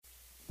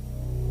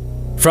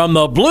From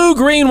the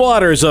blue-green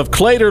waters of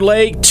Claytor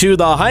Lake to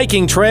the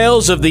hiking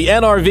trails of the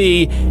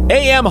NRV,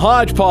 AM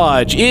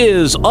Hodgepodge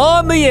is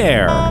on the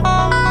air.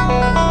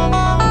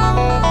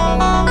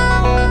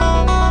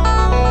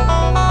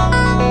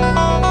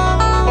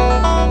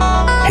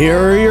 Here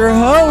are your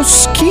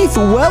hosts, Keith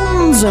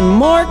Weltons and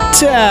Mark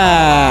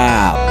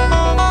Tapp.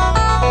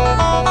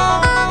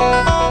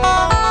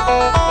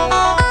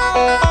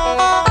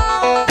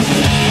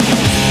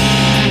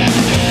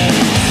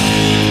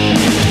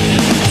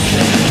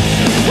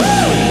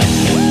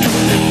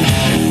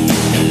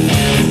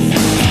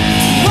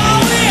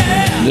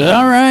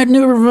 All right,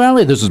 New River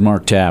Valley, this is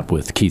Mark Tapp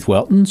with Keith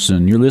Weltons,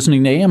 and you're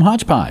listening to AM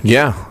Hodgepodge.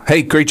 Yeah.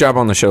 Hey, great job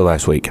on the show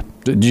last week.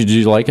 Did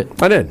you like it?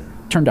 I did.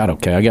 Turned out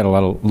okay. I got a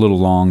little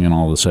long in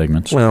all the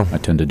segments. Well, I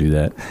tend to do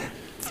that.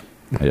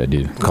 I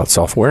do. It's called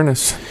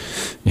self-awareness.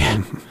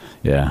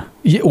 Yeah.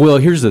 Well,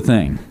 here's the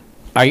thing.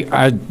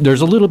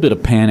 There's a little bit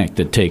of panic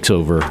that takes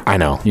over. I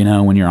know. You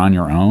know, when you're on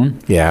your own.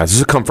 Yeah, this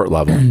is a comfort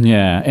level.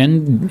 Yeah,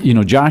 and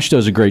Josh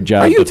does a great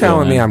job. Are you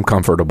telling me I'm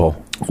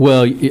comfortable?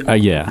 Well,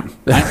 yeah.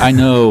 I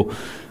know.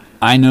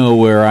 I know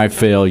where I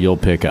fail, you'll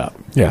pick up.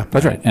 Yeah,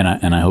 that's right.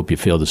 And I hope you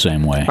feel the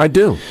same way. I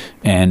do.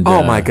 And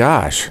oh my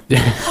gosh,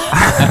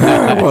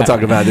 we'll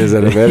talk about this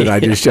in a minute. I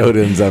just showed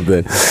him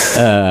something.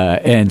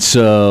 And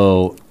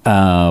so,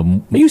 are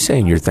you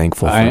saying you're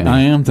thankful for me? I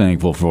am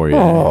thankful for you.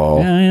 Oh,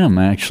 yeah, I am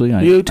actually.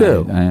 You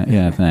too.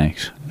 Yeah,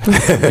 thanks.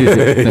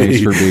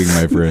 Thanks for being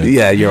my friend.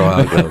 Yeah, you're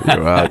welcome.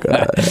 You're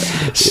welcome.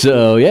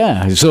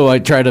 So I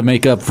try to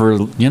make up for, I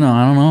don't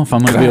know if I'm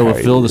going to be able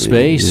to fill the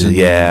space. And,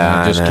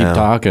 just keep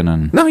talking.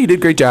 And no, you did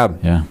a great job.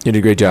 Yeah. You did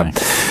a great job.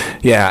 Right.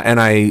 Yeah, and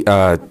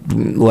I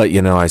let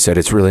you know, I said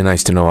it's really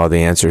nice to know all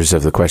the answers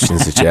of the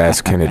questions that you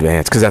ask in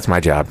advance, because that's my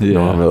job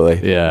normally.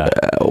 Yeah.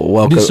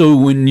 Welcome. So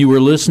when you were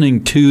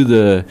listening to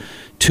the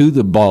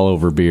Ball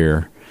Over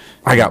beer,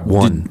 I got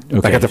one.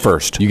 Okay. I got the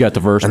first. You got the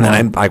first and one?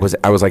 And then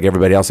I was like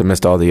everybody else. I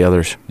missed all the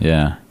others.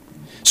 Yeah.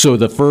 So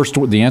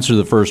the answer to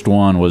the first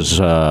one was,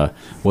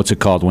 what's it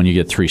called when you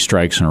get 3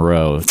 strikes in a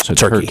row? It's a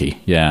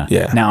turkey. Yeah.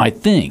 Yeah. Now, I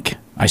think,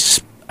 I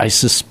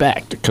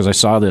suspect, because I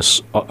saw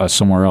this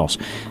somewhere else,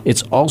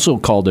 it's also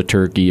called a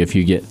turkey if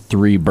you get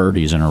 3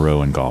 birdies in a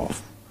row in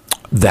golf.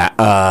 That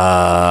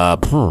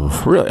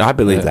really, I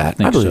believe that.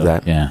 I believe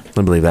that. Yeah,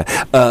 I believe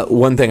that.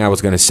 One thing I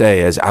was going to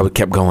say is I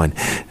kept going.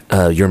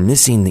 You're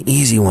missing the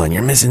easy one.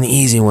 You're missing the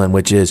easy one,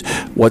 which is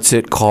what's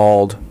it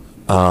called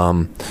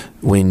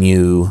when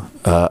you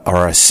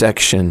are a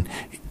section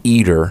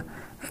eater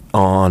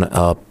on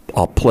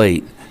a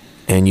plate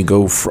and you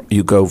go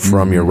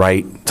from your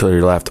right to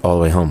your left all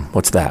the way home.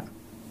 What's that?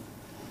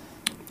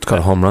 It's called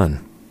a home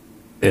run.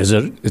 Is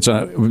it? It's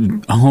a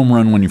home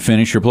run when you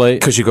finish your plate?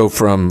 Because you go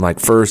from like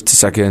first to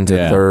second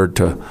to third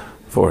to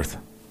fourth.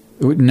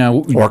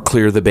 Now, or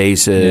clear the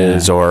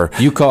bases, or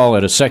you call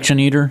it a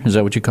section eater? Is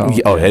that what you call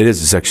it? Oh, it is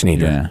a section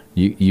eater.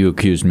 Yeah, you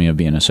accused me of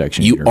being a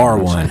section eater. You are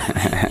one.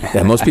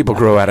 Yeah, most people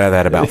grow out of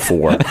that about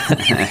 4.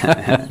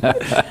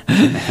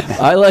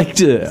 I like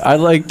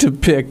to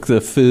pick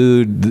the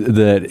food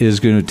that is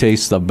going to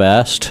taste the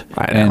best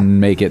and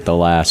make it the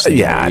last thing.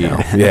 Yeah, I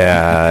know.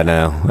 Yeah,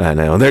 I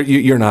know.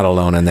 You're not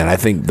alone in that. I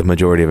think the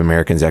majority of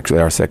Americans actually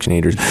are section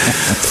eaters.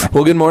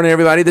 Well, good morning,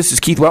 everybody. This is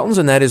Keith Weltons,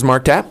 and that is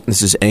Mark Tapp.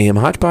 This is AM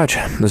Hodgepodge.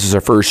 This is our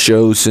first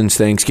show since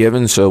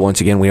Thanksgiving, so once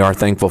again, we are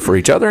thankful for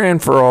each other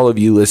and for all of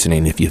you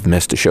listening. If you've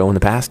missed a show in the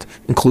past,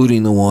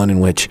 including the one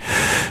in which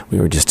we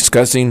were just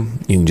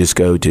discussing, you can just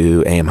go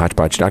to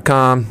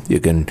amhodgepodge.com. You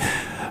can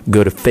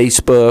go to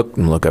Facebook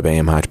and look up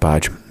AM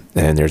Hodgepodge,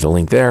 and there's a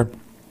link there.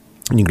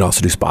 And you can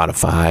also do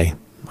Spotify,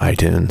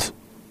 iTunes,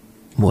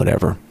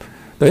 whatever.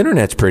 The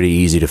internet's pretty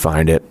easy to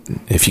find it.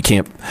 If you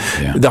can't,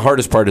 the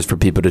hardest part is for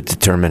people to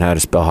determine how to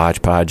spell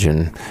hodgepodge,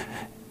 and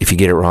if you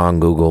get it wrong,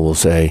 Google will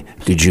say,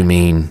 "Did you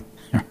mean?"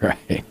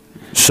 Right.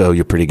 So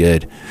you're pretty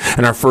good.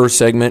 In our first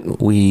segment,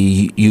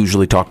 we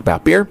usually talk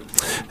about beer,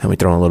 and we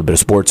throw in a little bit of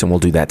sports, and we'll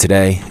do that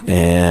today.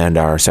 And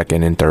our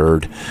second and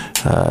third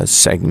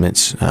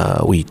segments,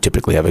 we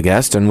typically have a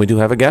guest, and we do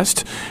have a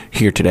guest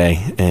here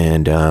today.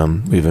 And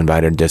we've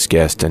invited this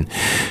guest, and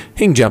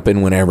he can jump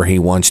in whenever he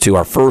wants to.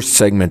 Our first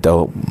segment,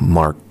 though,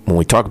 Mark, when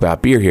we talk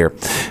about beer here,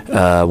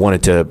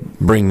 wanted to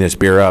bring this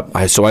beer up.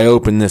 So I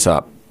opened this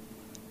up.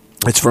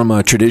 It's from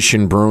a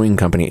Tradition Brewing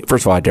Company.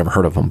 First of all, I'd never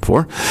heard of them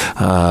before,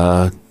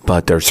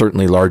 but they're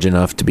certainly large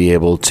enough to be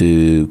able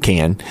to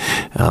can.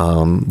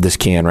 This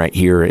can right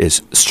here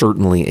is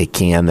certainly a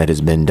can that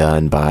has been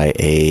done by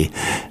a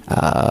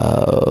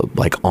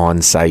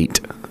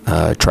on-site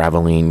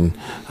traveling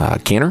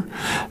canner.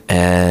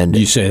 And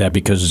you say that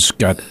because it's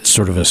got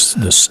sort of the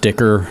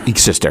sticker.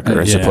 It's a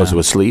sticker as opposed to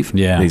a sleeve.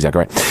 Yeah, exactly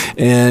right.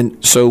 And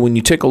so when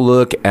you take a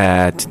look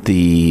at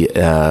the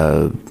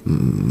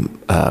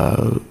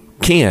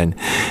can,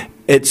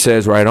 it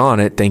says right on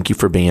it, "Thank you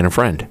for being a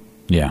friend."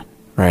 Yeah.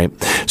 Right.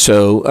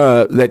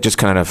 So that just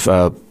kind of,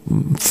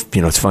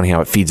 it's funny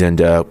how it feeds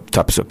into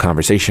topics of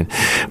conversation.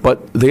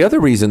 But the other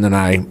reason that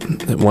I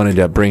wanted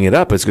to bring it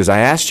up is because I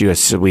asked you,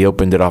 we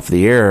opened it off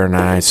the air, and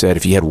I said,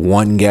 if you had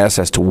one guess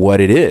as to what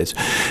it is.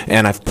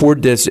 And I've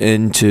poured this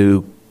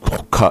into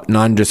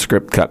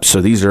nondescript cups.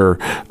 So these are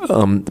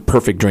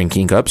perfect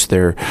drinking cups.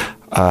 They're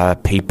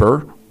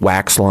paper,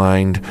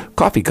 wax-lined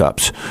coffee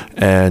cups.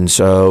 And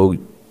so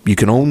you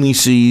can only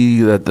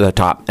see the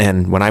top.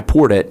 And when I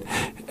poured it,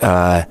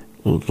 a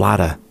lot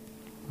of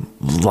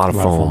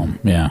foam.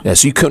 Yeah.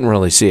 So you couldn't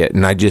really see it.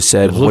 And I just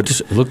said,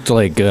 It looked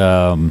like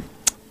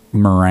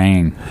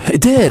meringue.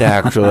 It did,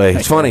 actually.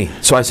 It's funny.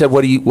 So I said,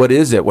 what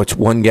is it? What's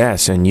one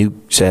guess? And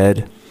you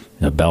said...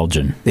 A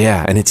Belgian.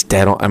 Yeah, and it's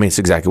dead on. I mean, it's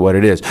exactly what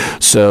it is.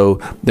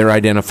 So they're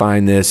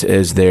identifying this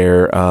as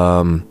their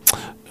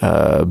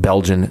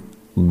Belgian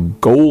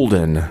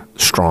Golden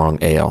Strong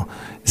Ale.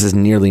 This is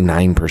nearly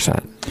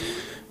 9%.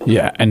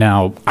 Yeah, and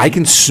now I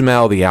can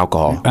smell the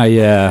alcohol.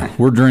 Yeah,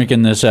 we're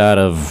drinking this out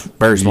of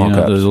very small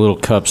cups. Those little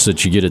cups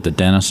that you get at the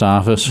dentist's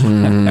office,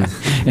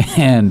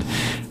 and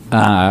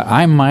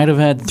I might have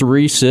had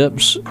 3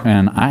 sips,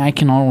 and I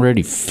can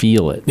already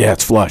feel it. Yeah,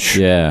 it's flush.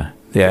 Yeah.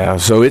 Yeah,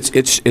 so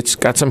it's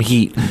got some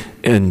heat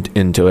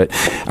into it.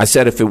 I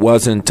said if it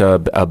wasn't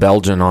a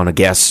Belgian on a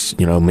guess,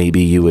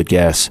 maybe you would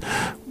guess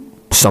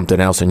something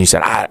else, and you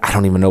said I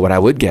don't even know what I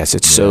would guess.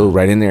 It's so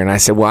right in there, and I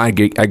said, well, I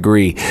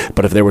agree.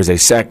 But if there was a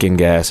second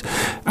guess,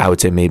 I would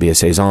say maybe a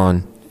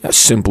saison,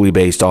 simply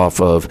based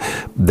off of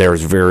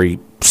there's very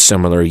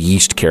similar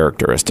yeast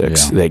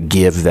characteristics that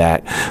give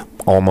that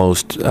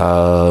almost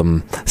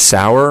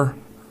sour.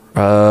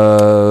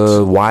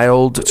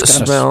 Wild it's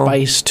got smell, a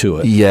spice to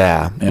it.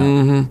 Yeah,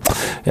 and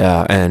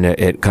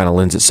it kind of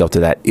lends itself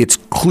to that. It's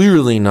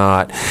clearly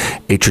not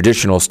a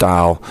traditional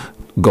style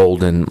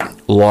golden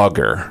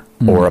lager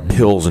or a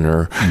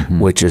pilsner,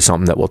 which is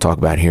something that we'll talk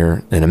about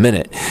here in a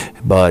minute.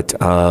 But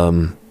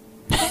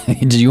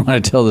do you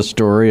want to tell the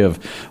story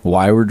of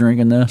why we're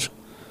drinking this?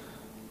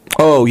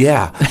 Oh,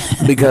 yeah,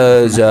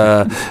 because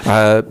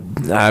I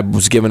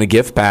was given a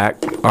gift pack.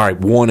 All right,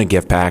 won a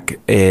gift pack,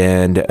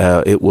 and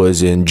it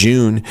was in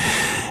June,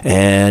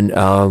 and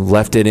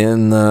left it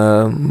in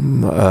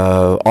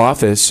the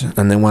office.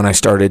 And then when I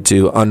started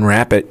to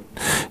unwrap it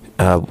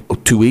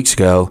 2 weeks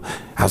ago,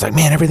 I was like,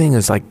 man, everything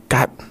is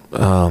got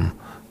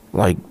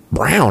like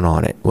brown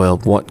on it.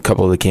 Well, a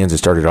couple of the cans had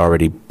started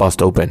already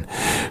bust open.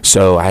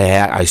 So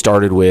I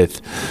started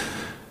with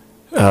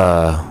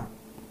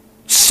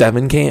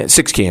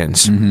 6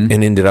 cans, and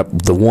ended up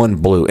the one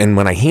blue. And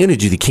when I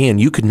handed you the can,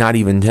 you could not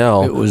even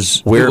tell it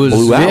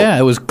blew out. Yeah,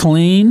 it was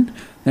clean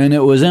and it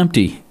was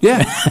empty.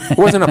 Yeah, there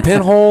wasn't a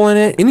pinhole in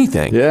it,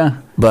 anything.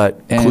 Yeah,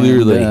 but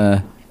clearly.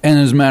 And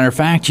as a matter of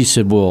fact, you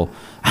said, "Well,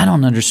 I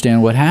don't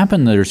understand what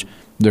happened.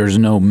 There's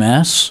no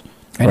mess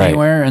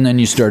anywhere." Right. And then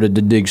you started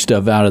to dig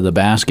stuff out of the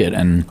basket,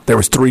 and there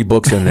was 3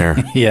 books in there.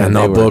 And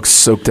the books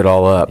soaked it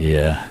all up.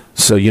 Yeah.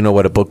 So you know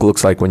what a book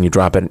looks like when you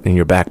drop it in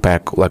your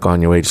backpack, like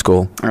on your way to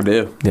school? I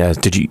do. Yeah.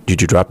 Did you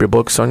drop your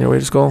books on your way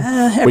to school?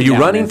 Were you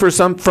running from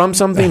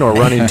something or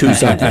running to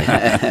something?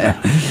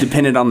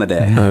 Depended on the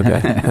day.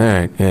 Okay. All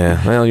right.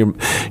 Yeah. Well, your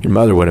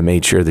mother would have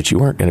made sure that you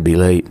weren't going to be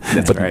late.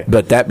 That's right.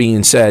 But that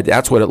being said,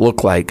 that's what it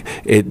looked like.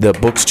 The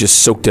books just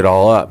soaked it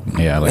all up.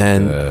 Yeah,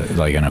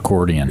 like an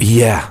accordion.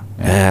 Yeah.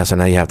 Yeah. So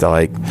now you have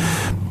to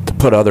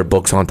put other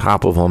books on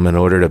top of them in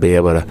order to be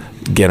able to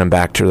get them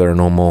back to their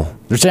normal.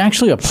 There's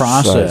actually a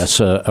process,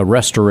 a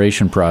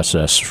restoration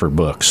process for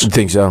books. You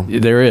think so?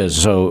 There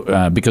is.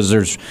 So because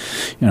there's,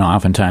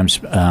 oftentimes.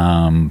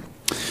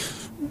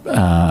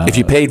 If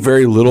you paid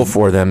very little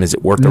for them, is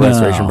it worth the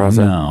restoration process?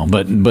 No,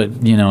 but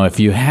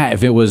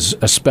if it was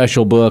a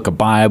special book, a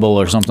Bible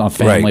or something, a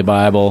family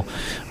Bible,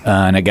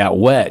 and it got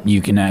wet,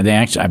 you can.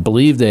 I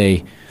believe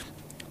they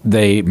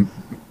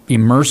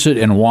immerse it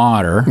in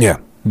water. Yeah.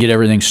 Get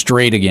everything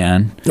straight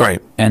again. Right.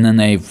 And then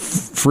they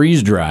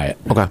freeze dry it.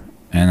 Okay.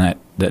 And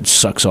that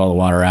sucks all the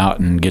water out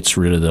and gets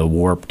rid of the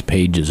warped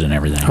pages and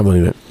everything. I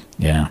believe it.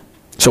 Yeah.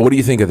 So what do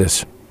you think of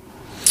this?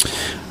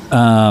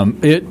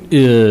 It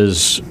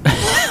is...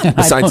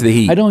 Besides the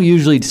heat. I don't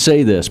usually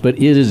say this, but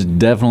it is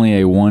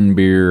definitely a one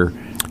beer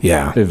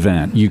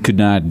event. You could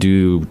not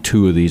do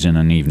 2 of these in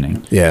an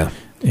evening. Yeah.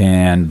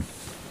 And...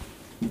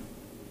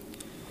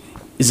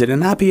 Is it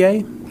an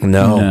IPA?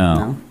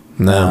 No.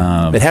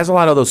 It has a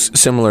lot of those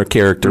similar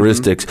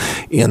characteristics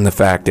in the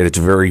fact that it's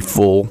very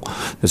full.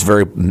 It's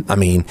very,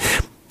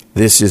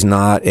 this is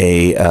not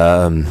a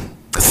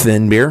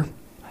thin beer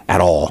at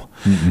all.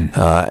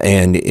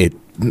 And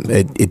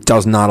it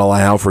does not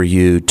allow for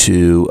you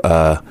to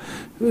mow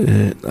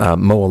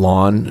a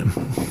lawn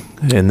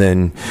and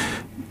then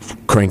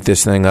crank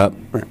this thing up.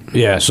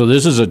 Yeah, so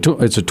this is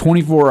it's a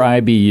 24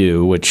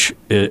 IBU, which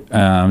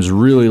is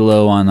really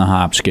low on the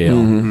hop scale.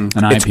 An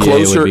it's IPA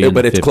closer, would be in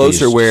but the it's 50s,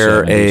 closer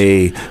where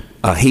 70s.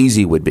 a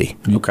hazy would be.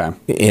 Okay.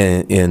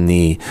 In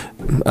the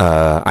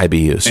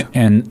IBUs,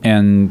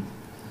 and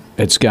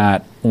it's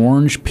got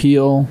orange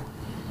peel,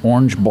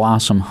 orange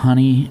blossom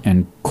honey,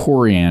 and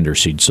coriander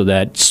seed. So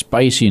that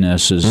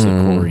spiciness is the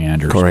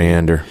coriander.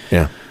 Coriander,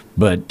 yeah.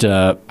 But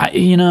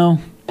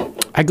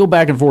I go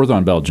back and forth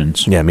on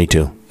Belgians. Yeah, me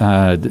too.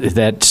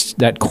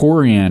 That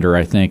coriander,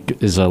 I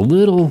think, is a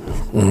little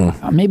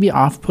maybe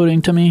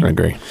off-putting to me. I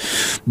agree.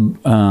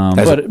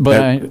 But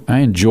I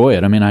enjoy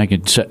it. I mean, I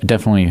could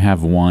definitely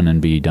have one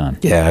and be done.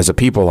 Yeah, as a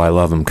people, I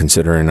love them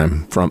considering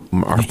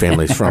our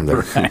family's from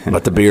there. Right.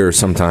 But the beer,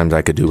 sometimes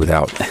I could do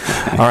without.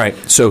 All right,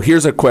 so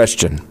here's a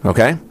question,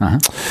 okay? Uh-huh.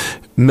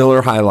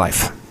 Miller High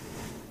Life.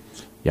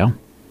 Yeah.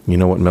 You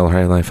know what Miller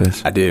High Life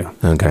is? I do.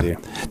 Okay. I do.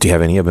 Do you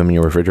have any of them in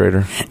your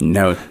refrigerator?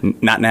 No,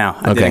 not now.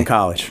 I did in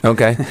college.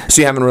 Okay.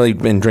 So you haven't really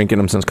been drinking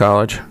them since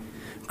college?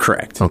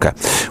 Correct. Okay.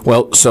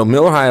 Well, so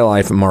Miller High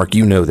Life, Mark,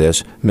 you know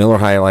this. Miller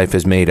High Life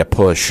has made a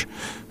push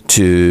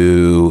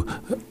to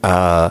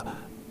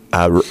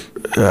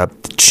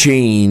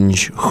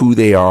change who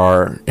they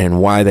are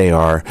and why they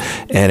are.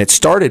 And it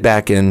started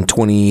back in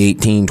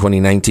 2018,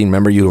 2019.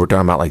 Remember, you were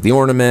talking about like the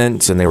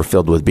ornaments, and they were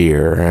filled with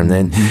beer. And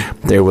then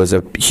there was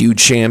a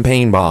huge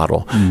champagne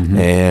bottle,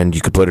 and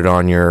you could put it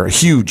on your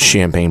huge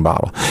champagne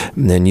bottle.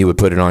 And then you would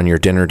put it on your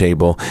dinner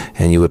table,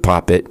 and you would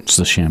pop it. It's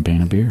the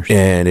champagne of beers.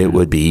 And it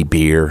would be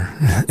beer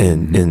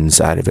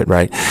inside of it,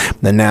 right?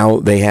 And now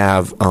they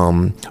have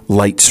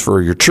lights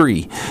for your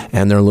tree,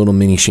 and they're little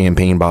mini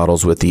champagne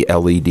bottles with the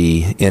LED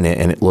in it,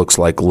 and it looks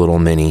like little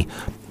mini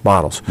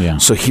bottles. Yeah.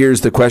 So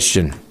here's the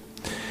question.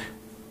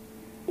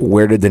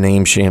 Where did the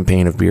name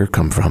Champagne of Beer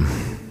come from?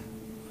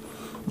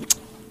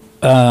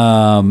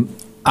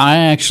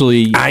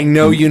 I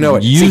know you know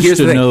it. Used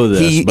to know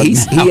this, but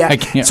I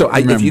can't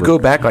remember. If you go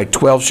back like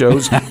 12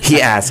 shows,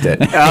 he asked it.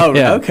 Oh,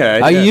 yeah. Okay.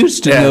 I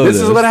used to know this.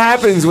 This is what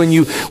happens when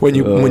you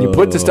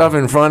put the stuff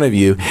in front of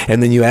you,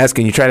 and then you ask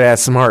and you try to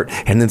ask smart,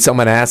 and then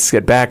someone asks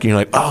it back, and you're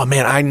like, oh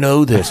man, I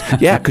know this.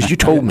 Yeah, because you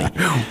told me.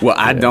 Well,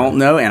 I don't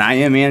know, and I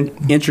am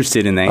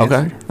interested in that.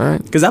 Okay, all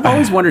right. Because I've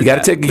always wondered. You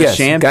got to take a guess.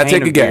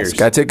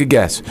 Got to take a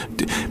guess.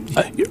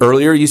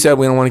 Earlier, you said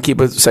we don't want to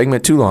keep a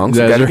segment too long,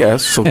 so you got to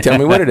guess. So tell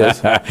me what it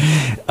is.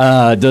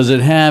 Does it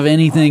have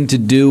anything to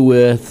do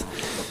with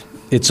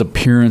its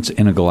appearance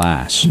in a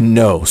glass?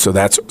 No. So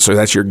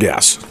that's your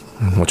guess.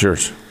 What's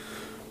yours?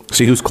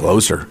 See who's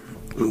closer.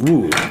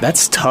 Ooh,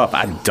 that's tough.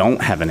 I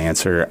don't have an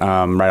answer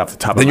right off the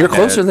top of my head. Then you're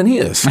closer than he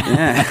is.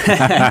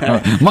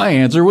 My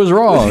answer was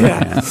wrong.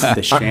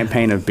 The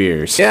Champagne of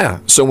Beers. Yeah.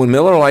 So when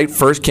Miller Lite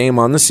first came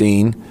on the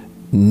scene,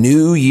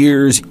 New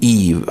Year's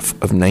Eve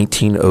of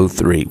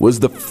 1903 was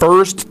the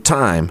first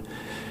time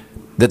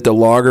that the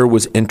lager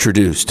was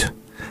introduced.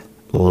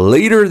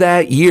 Later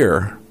that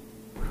year,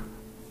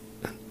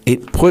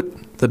 it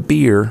put the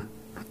beer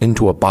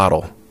into a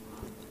bottle,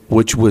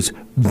 which was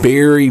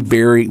very,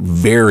 very,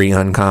 very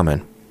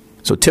uncommon.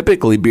 So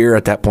typically, beer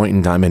at that point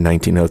in time in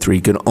 1903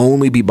 could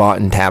only be bought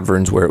in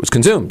taverns where it was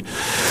consumed.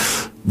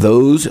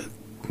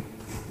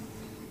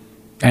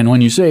 And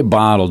when you say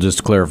bottle, just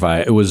to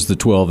clarify, it was the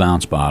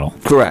 12-ounce bottle.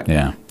 Correct.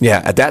 Yeah.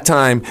 Yeah. At that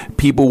time,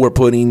 people were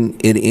putting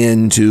it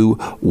into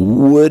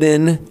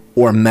wooden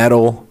or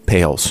metal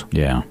pails.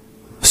 Yeah.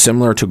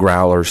 Similar to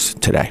growlers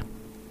today.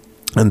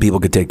 And people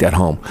could take that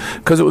home.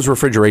 Because it was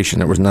refrigeration.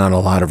 There was not a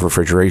lot of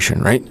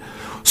refrigeration, right?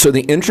 So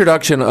the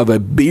introduction of a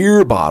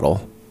beer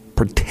bottle,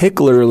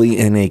 particularly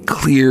in a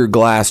clear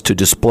glass to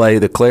display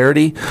the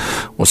clarity,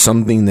 was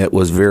something that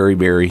was very,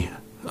 very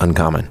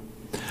uncommon.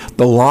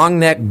 The long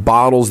neck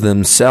bottles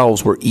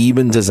themselves were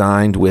even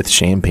designed with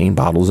champagne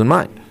bottles in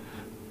mind,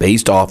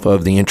 based off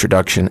of the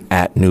introduction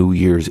at New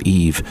Year's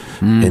Eve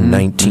in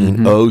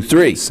 1903.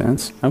 Makes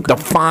sense. Okay. The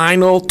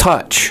final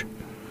touch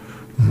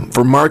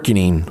for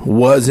marketing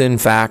was, in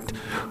fact,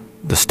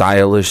 the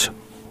stylish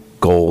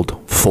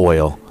gold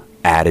foil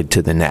added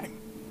to the neck.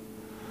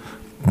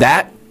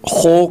 That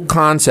whole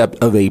concept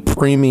of a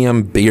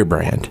premium beer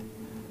brand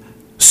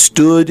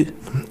stood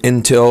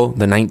until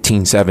the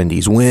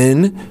 1970s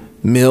when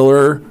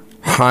Miller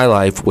High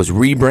Life was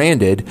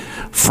rebranded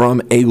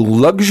from a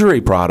luxury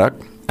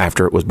product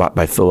after it was bought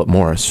by Philip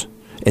Morris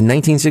in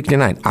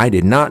 1969. I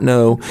did not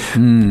know. I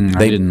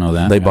didn't know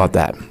that. They bought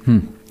that.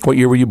 What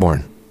year were you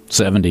born?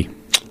 70.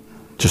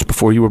 Just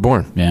before you were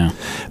born. Yeah.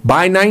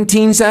 By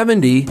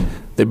 1970,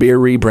 the beer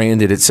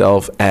rebranded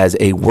itself as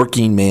a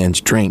working man's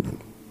drink,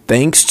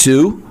 thanks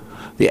to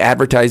the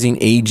advertising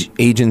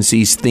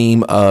agency's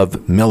theme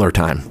of Miller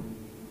Time.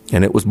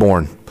 And it was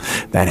born.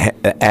 That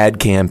ad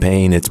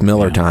campaign, it's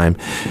Miller Time,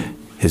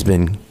 has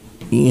been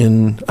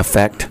in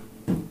effect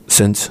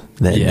since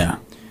then. Yeah.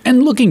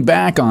 And looking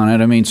back on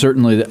it, I mean,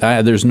 certainly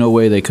there's no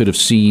way they could have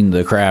seen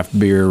the craft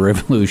beer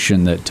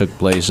revolution that took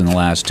place in the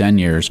last 10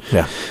 years.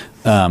 Yeah.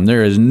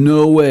 There is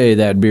no way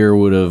that beer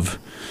would have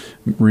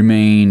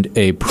remained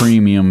a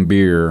premium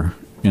beer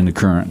in the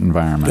current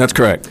environment. That's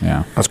correct.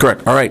 Yeah. That's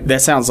correct. All right.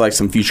 That sounds like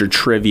some future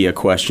trivia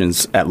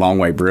questions at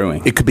Longway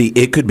Brewing. It could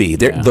be.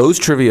 Those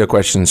trivia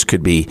questions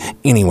could be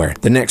anywhere.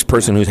 The next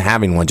person who's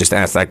having one, just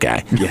ask that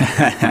guy.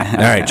 Yeah.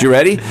 All right. You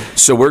ready?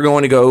 So we're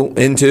going to go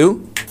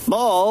into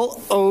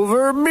Ball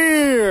over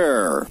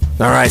beer. All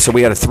right. So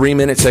we got a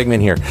 3-minute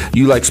segment here.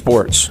 You like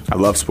sports. I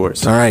love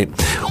sports. All right.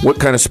 What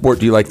kind of sport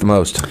do you like the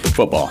most?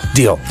 Football.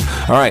 Deal.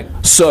 All right.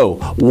 So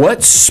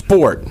what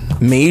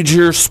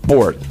major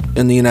sport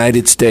in the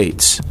United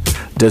States,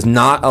 does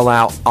not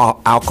allow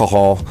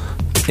alcohol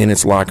in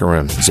its locker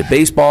room? Is it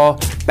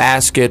baseball,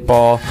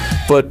 basketball,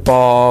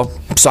 football,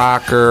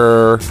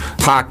 soccer,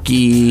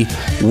 hockey?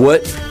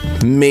 What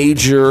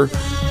major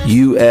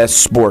U.S.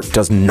 sport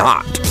does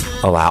not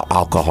allow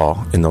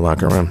alcohol in the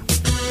locker room?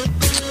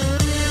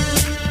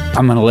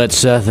 I'm going to let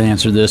Seth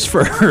answer this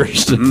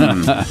first.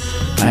 I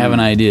have an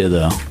idea,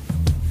 though.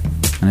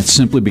 And it's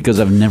simply because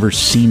I've never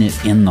seen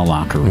it in the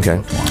locker room Okay.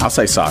 before. I'll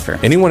say soccer.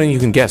 Anyone you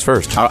can guess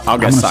first. I'll I'm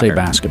guess going to soccer. say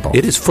basketball.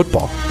 It is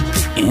football.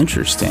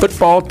 Interesting.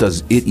 Football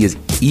it is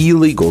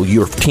illegal.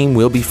 Your team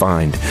will be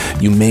fined.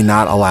 You may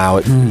not allow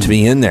it to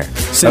be in there.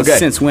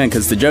 Since when?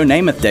 Because the Joe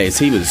Namath days,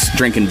 he was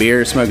drinking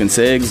beer, smoking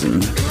cigs,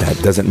 and That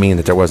doesn't mean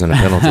that there wasn't a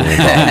penalty involved.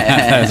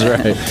 That's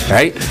right.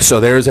 Right? So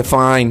there is a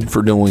fine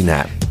for doing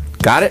that.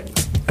 Got it?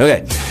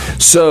 Okay.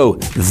 So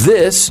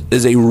this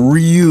is a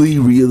really,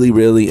 really,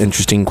 really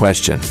interesting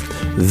question.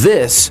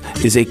 This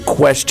is a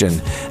question.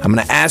 I'm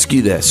going to ask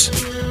you this.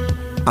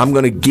 I'm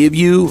going to give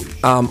you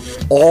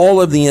all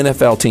of the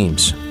NFL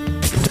teams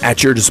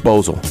at your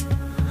disposal.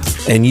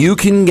 And you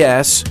can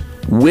guess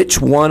which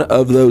one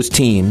of those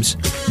teams,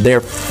 their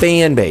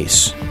fan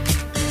base,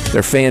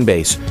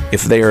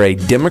 if they are a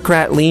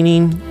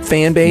Democrat-leaning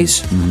fan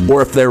base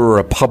or if they're a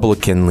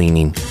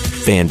Republican-leaning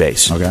fan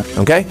base.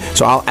 Okay?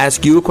 So I'll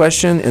ask you a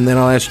question, and then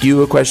I'll ask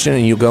you a question,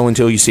 and you'll go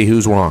until you see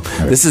who's wrong.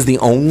 Okay. This is the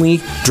only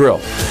drill.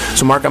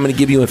 So, Mark, I'm going to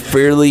give you a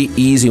fairly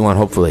easy one,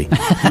 hopefully.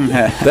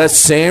 The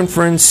San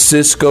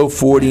Francisco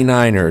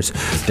 49ers.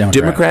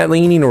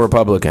 Democrat-leaning or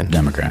Republican?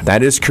 Democrat.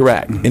 That is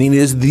correct. And it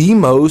is the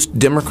most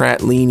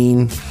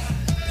Democrat-leaning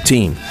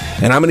team.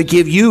 And I'm going to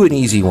give you an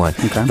easy one.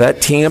 Okay. The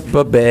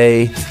Tampa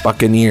Bay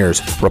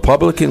Buccaneers.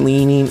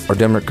 Republican-leaning or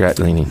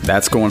Democrat-leaning?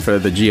 that's going for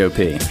the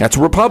GOP. That's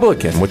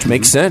Republican, which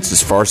makes sense.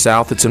 As far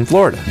south, it's in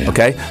Florida. Yeah.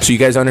 Okay? So you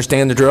guys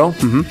understand the drill?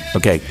 Mm-hmm.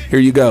 Okay, here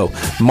you go.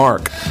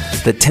 Mark,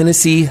 the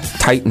Tennessee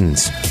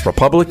Titans.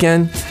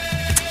 Republican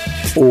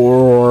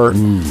or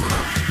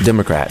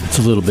Democrat? It's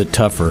a little bit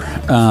tougher.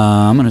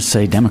 I'm going to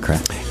say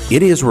Democrat.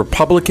 It is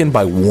Republican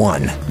by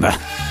 1.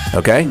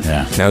 Okay?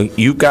 Yeah. Now,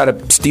 you've got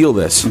to steal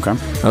this. Okay.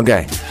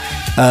 Okay.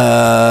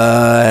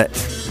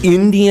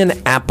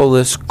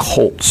 Indianapolis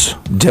Colts.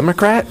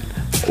 Democrat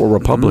or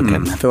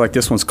Republican? I feel like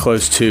this one's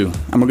close, too.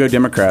 I'm going to go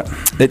Democrat.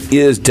 It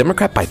is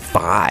Democrat by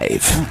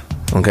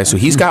 5. Okay, so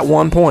he's got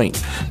 1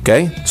 point.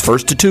 Okay? It's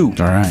first to 2.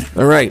 All right.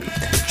 All right.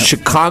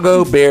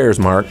 Chicago Bears,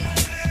 Mark.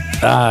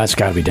 It's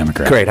got to be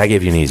Democrat. Great, I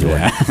gave you an easy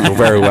one. You're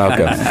very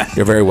welcome.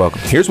 You're very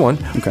welcome. Here's one.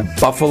 Okay.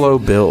 Buffalo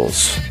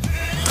Bills.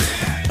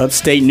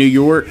 Upstate New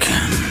York.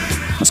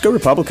 Let's go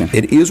Republican.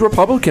 It is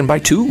Republican by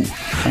 2.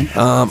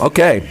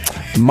 Okay.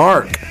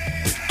 Mark,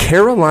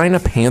 Carolina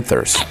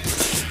Panthers.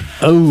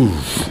 Oh,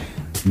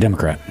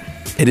 Democrat.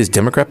 It is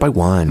Democrat by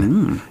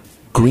 1.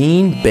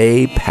 Green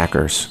Bay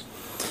Packers.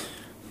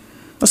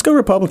 Let's go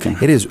Republican.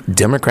 It is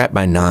Democrat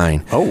by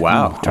 9. Oh,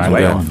 wow.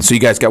 Okay. So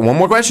you guys got one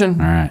more question.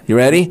 All right. You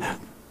ready?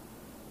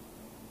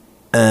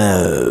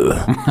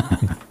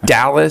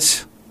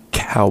 Dallas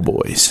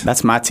Cowboys.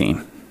 That's my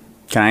team.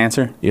 Can I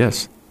answer?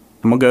 Yes.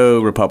 I'm going to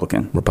go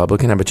Republican.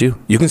 Republican. How about you?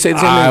 You can say the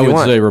same thing I if you would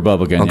want. say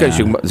Republican. Okay,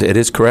 yeah. so it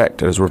is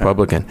correct. It is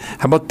Republican.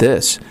 How about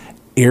this?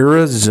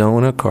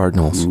 Arizona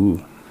Cardinals.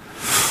 Ooh.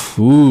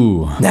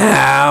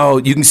 Now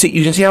you can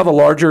see how the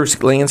larger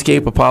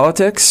landscape of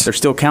politics. They're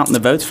still counting the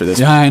votes for this.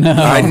 Yeah, I know.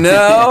 I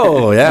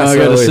know. Yeah, I so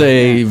got to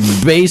say,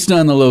 based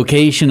on the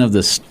location of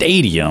the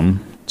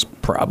stadium, it's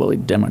probably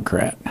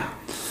Democrat.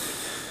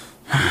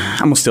 I'm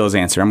going to steal his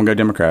answer. I'm going to go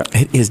Democrat.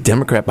 it is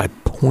Democrat by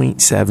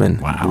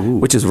 0.7. Wow.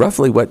 Which is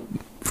roughly what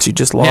she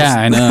just lost. Yeah,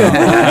 I know.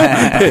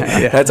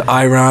 That's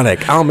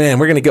ironic. Oh man,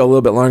 we're going to go a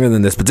little bit longer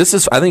than this, but this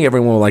is. I think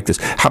everyone will like this.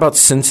 How about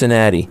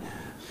Cincinnati?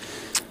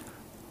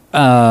 See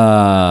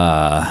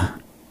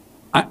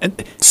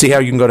how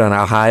you can go down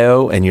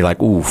Ohio and you're like,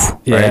 oof,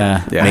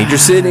 Yeah. right? Yeah. Major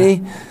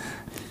city.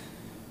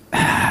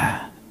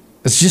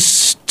 It's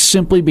just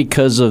simply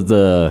because of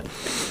the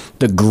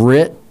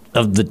grit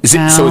of the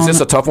town. So is this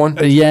a tough one?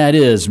 Yeah, it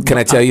is. Can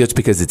I tell you it's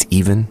because it's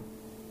even?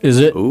 Is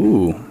it?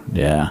 Ooh.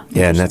 Yeah.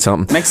 Yeah, and that's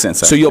something. Makes sense.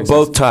 So you'll Makes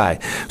both tie.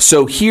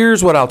 So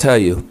here's what I'll tell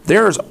you.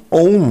 There's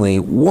only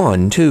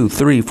 1, 2,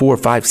 3, 4,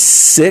 5,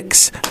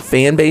 6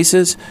 fan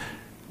bases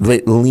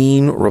that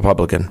lean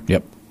Republican.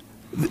 Yep.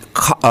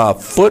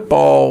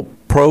 Football,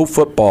 pro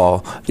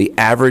football, the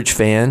average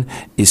fan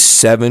is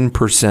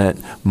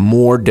 7%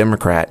 more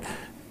Democrat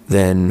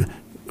than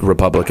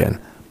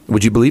Republican.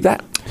 Would you believe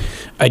that?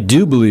 I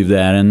do believe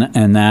that,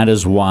 and that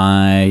is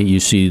why you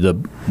see the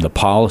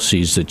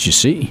policies that you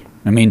see.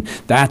 I mean,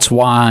 that's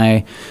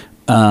why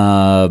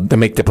They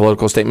make the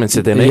political statements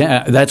that they make?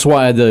 Yeah, that's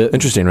why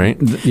Interesting, right?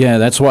 Yeah,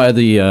 that's why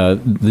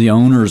the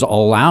owners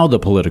allow the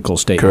political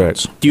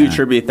statements. Correct. Do you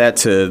attribute that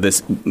to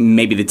this?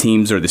 Maybe the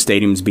teams or the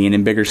stadiums being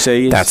in bigger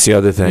cities? That's the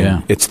other thing.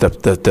 Yeah. It's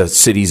the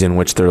cities in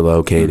which they're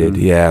located.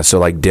 Mm-hmm. Yeah, so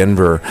like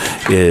Denver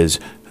is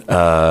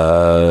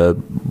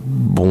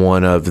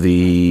one of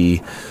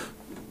the...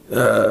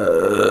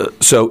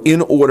 so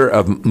in order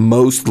of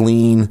most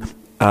lean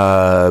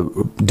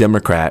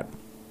Democrat,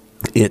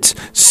 It's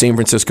San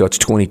Francisco, it's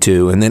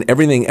 22. And then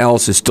everything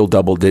else is still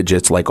double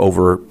digits, like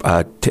over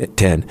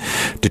 10.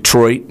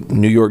 Detroit,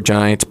 New York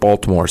Giants,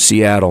 Baltimore,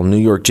 Seattle, New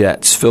York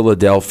Jets,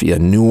 Philadelphia,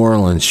 New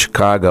Orleans,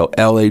 Chicago,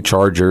 LA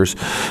Chargers,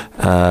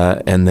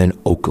 and then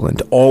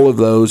Oakland. All of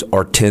those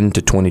are 10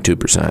 to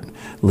 22%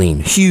 lean.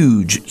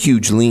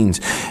 Huge leans.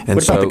 And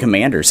what about the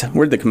Commanders?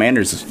 Where did the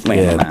Commanders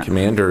land on that? The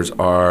Commanders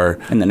are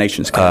in the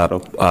nation's capital.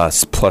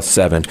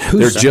 +7.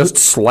 They're just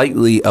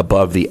slightly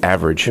above the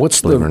average,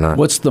 believe it or not.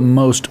 What's the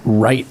most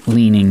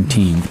right-leaning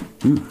team?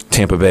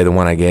 Tampa Bay, the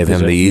one I gave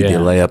him the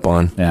layup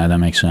on. Yeah, that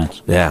makes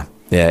sense. Yeah.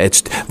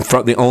 It's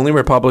the only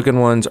Republican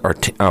ones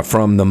are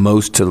from the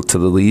most to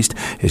the least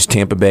is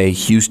Tampa Bay,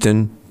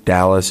 Houston,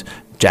 Dallas,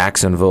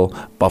 Jacksonville,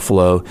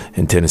 Buffalo,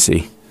 and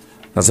Tennessee.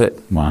 That's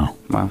it. Wow.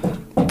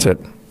 That's it.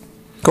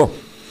 Cool.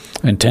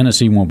 And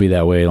Tennessee won't be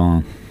that way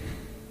long.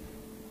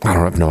 I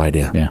have no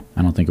idea. Yeah,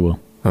 I don't think it will.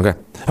 Okay.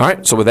 All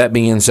right. So with that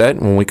being said,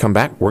 when we come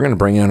back, we're going to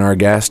bring in our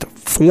guest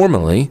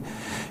formally.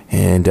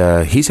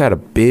 And he's had a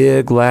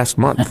big last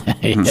month.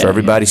 So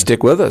everybody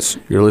stick with us.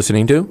 You're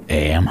listening to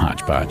AM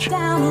Hodgepodge.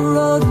 Down the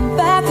road,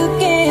 back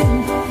again.